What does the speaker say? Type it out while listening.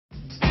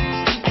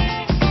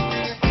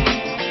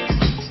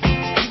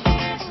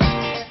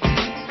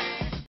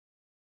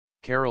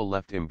Carole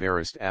left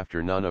embarrassed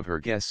after none of her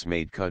guests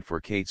made cut for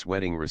Kate's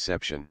wedding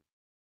reception.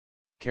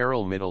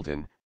 Carole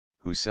Middleton,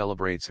 who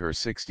celebrates her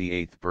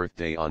 68th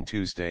birthday on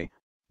Tuesday,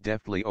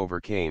 deftly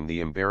overcame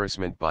the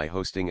embarrassment by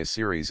hosting a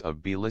series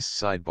of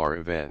B-list sidebar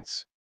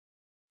events.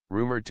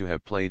 Rumored to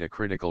have played a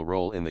critical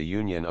role in the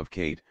union of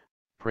Kate,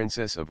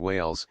 Princess of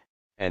Wales,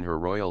 and her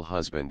royal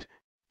husband,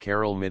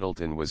 Carole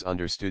Middleton was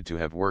understood to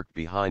have worked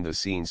behind the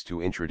scenes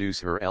to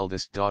introduce her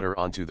eldest daughter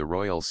onto the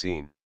royal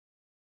scene.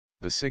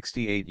 The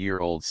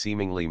 68-year-old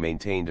seemingly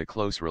maintained a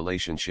close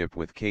relationship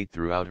with Kate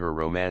throughout her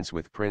romance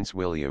with Prince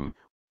William,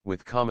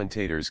 with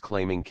commentators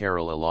claiming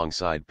Carole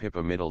alongside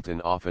Pippa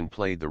Middleton often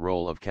played the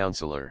role of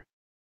counselor.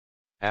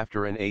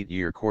 After an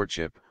 8-year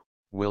courtship,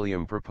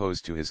 William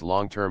proposed to his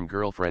long-term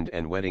girlfriend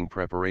and wedding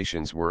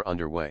preparations were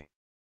underway.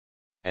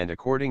 And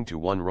according to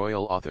one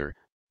royal author,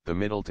 the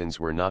Middletons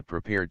were not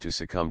prepared to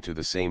succumb to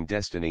the same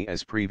destiny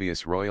as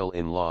previous royal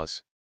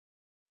in-laws.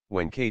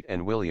 When Kate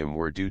and William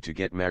were due to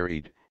get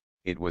married,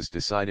 it was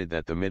decided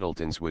that the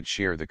Middletons would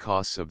share the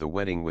costs of the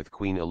wedding with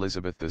Queen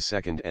Elizabeth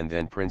II and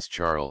then Prince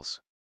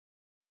Charles.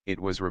 It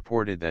was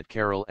reported that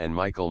Carole and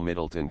Michael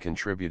Middleton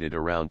contributed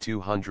around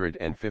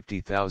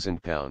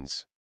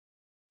 £250,000.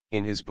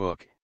 In his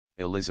book,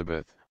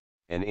 Elizabeth,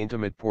 An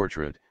Intimate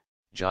Portrait,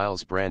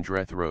 Giles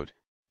Brandreth wrote,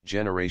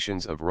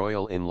 "Generations of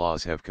royal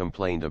in-laws have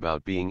complained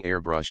about being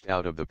airbrushed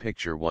out of the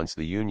picture once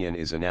the union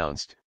is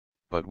announced,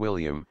 but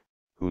William,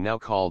 who now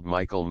called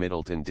Michael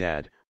Middleton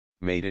Dad,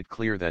 made it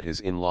clear that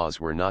his in-laws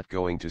were not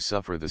going to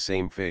suffer the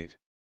same fate."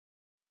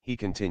 He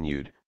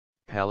continued,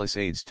 "Palace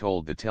aides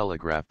told The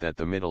Telegraph that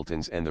the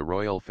Middletons and the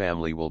royal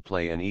family will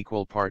play an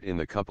equal part in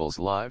the couple's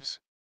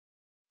lives.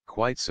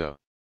 Quite so.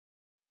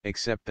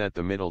 Except that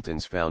the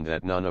Middletons found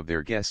that none of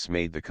their guests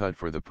made the cut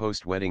for the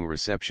post-wedding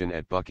reception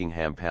at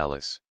Buckingham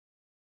Palace."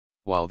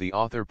 While the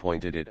author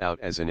pointed it out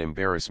as an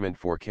embarrassment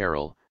for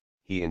Carole,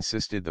 he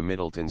insisted the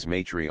Middletons'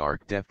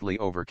 matriarch deftly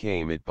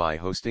overcame it by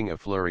hosting a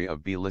flurry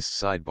of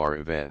B-list sidebar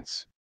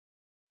events.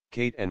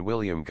 Kate and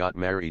William got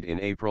married in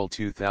April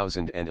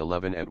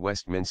 2011 at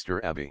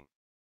Westminster Abbey.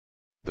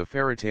 The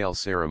fairytale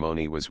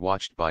ceremony was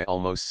watched by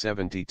almost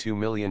 72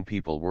 million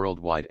people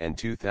worldwide, and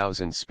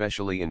 2,000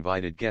 specially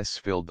invited guests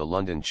filled the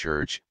London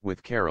church,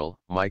 with Carole,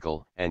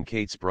 Michael, and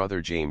Kate's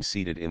brother James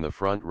seated in the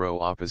front row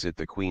opposite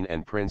the Queen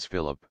and Prince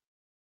Philip.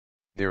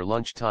 Their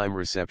lunchtime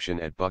reception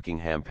at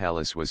Buckingham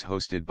Palace was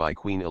hosted by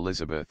Queen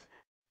Elizabeth,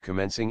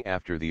 commencing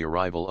after the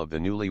arrival of the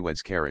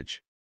newlyweds'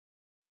 carriage.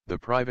 The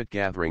private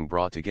gathering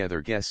brought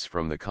together guests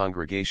from the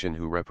congregation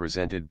who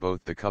represented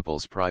both the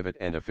couple's private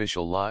and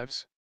official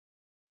lives.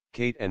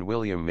 Kate and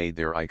William made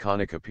their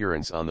iconic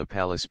appearance on the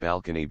palace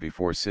balcony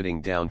before sitting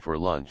down for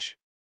lunch.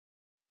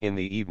 In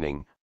the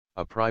evening,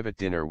 a private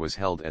dinner was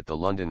held at the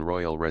London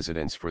royal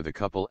residence for the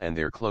couple and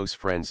their close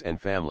friends and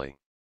family.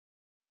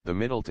 The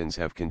Middletons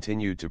have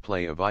continued to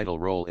play a vital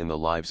role in the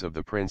lives of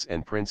the Prince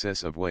and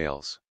Princess of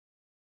Wales.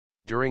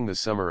 During the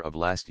summer of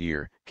last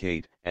year,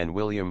 Kate and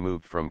William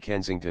moved from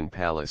Kensington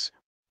Palace,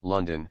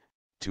 London,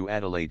 to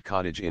Adelaide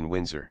Cottage in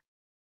Windsor.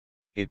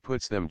 It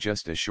puts them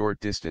just a short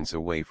distance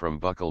away from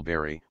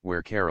Bucklebury,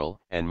 where Carole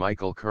and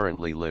Michael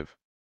currently live.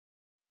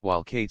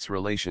 While Kate's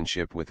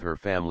relationship with her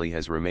family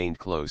has remained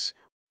close,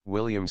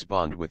 William's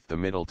bond with the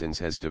Middletons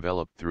has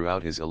developed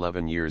throughout his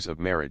 11 years of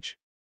marriage.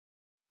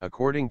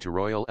 According to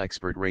royal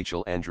expert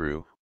Rachel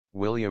Andrew,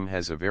 William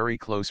has a very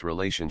close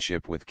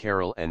relationship with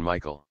Carole and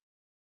Michael.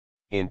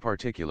 In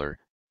particular,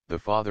 the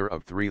father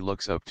of three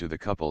looks up to the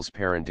couple's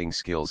parenting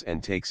skills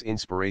and takes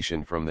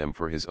inspiration from them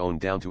for his own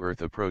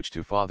down-to-earth approach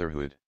to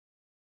fatherhood.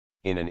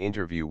 In an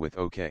interview with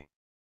OK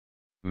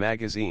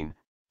Magazine,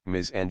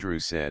 Ms.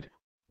 Andrews said,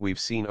 "We've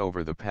seen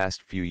over the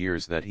past few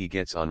years that he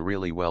gets on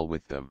really well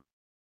with them.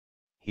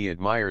 He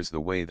admires the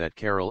way that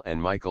Carole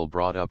and Michael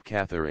brought up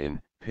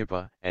Catherine,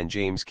 Pippa, and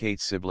James,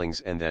 Kate's siblings,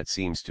 and that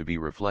seems to be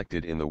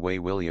reflected in the way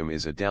William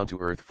is a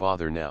down-to-earth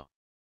father now."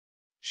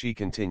 She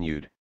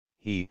continued,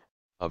 "He,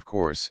 of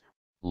course,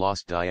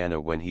 lost Diana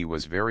when he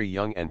was very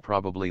young and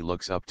probably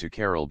looks up to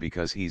Carole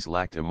because he's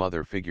lacked a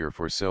mother figure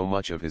for so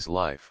much of his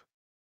life.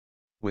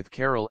 With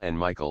Carole and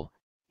Michael,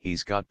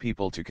 he's got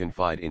people to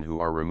confide in who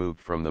are removed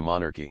from the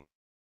monarchy."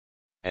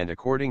 And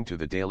according to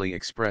the Daily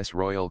Express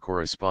royal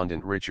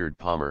correspondent Richard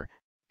Palmer,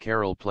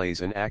 Carole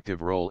plays an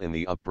active role in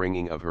the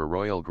upbringing of her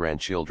royal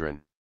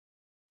grandchildren.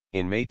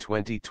 In May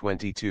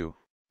 2022,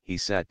 he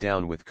sat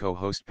down with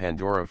co-host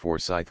Pandora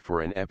Forsyth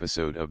for an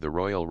episode of the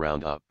Royal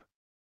Roundup.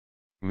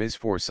 Ms.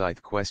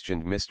 Forsyth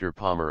questioned Mr.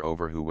 Palmer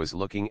over who was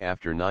looking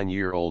after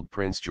 9-year-old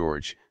Prince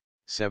George,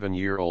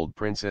 7-year-old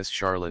Princess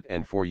Charlotte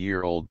and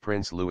 4-year-old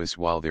Prince Louis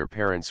while their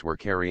parents were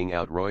carrying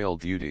out royal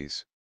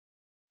duties.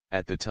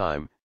 At the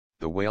time,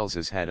 the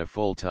Waleses had a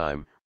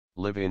full-time,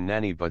 live-in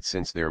nanny, but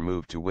since their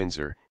move to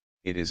Windsor,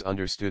 it is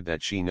understood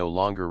that she no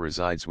longer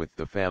resides with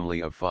the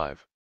family of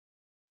 5.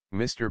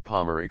 Mr.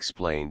 Palmer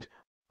explained,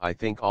 "I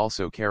think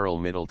also Carole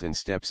Middleton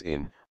steps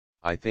in.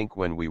 I think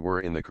when we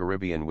were in the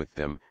Caribbean with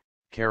them,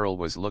 Carole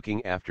was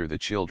looking after the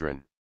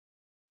children.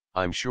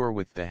 I'm sure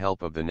with the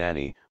help of the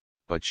nanny,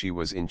 but she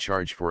was in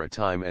charge for a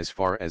time as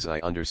far as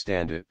I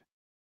understand it."